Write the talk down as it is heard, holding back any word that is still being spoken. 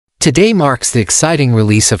Today marks the exciting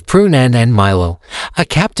release of Prune and Milo, a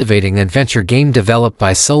captivating adventure game developed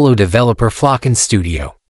by solo developer Flocons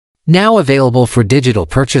Studio. Now available for digital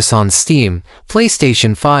purchase on Steam,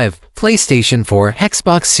 PlayStation 5, PlayStation 4,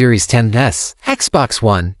 Xbox Series X, Xbox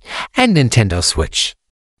One, and Nintendo Switch.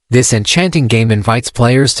 This enchanting game invites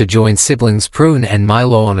players to join siblings Prune and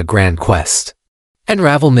Milo on a grand quest,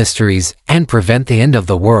 unravel mysteries, and prevent the end of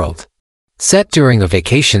the world. Set during a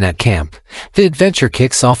vacation at camp, the adventure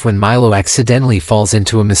kicks off when Milo accidentally falls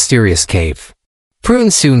into a mysterious cave. Prune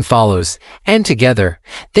soon follows, and together,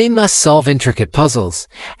 they must solve intricate puzzles,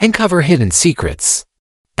 uncover hidden secrets,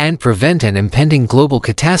 and prevent an impending global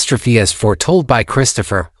catastrophe as foretold by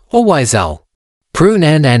Christopher, a wise owl. Prune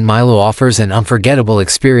and Milo offers an unforgettable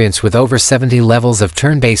experience with over 70 levels of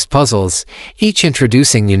turn-based puzzles, each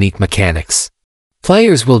introducing unique mechanics.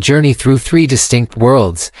 Players will journey through 3 distinct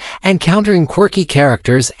worlds, encountering quirky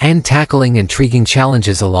characters and tackling intriguing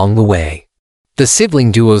challenges along the way. The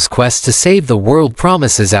sibling duo's quest to save the world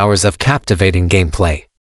promises hours of captivating gameplay.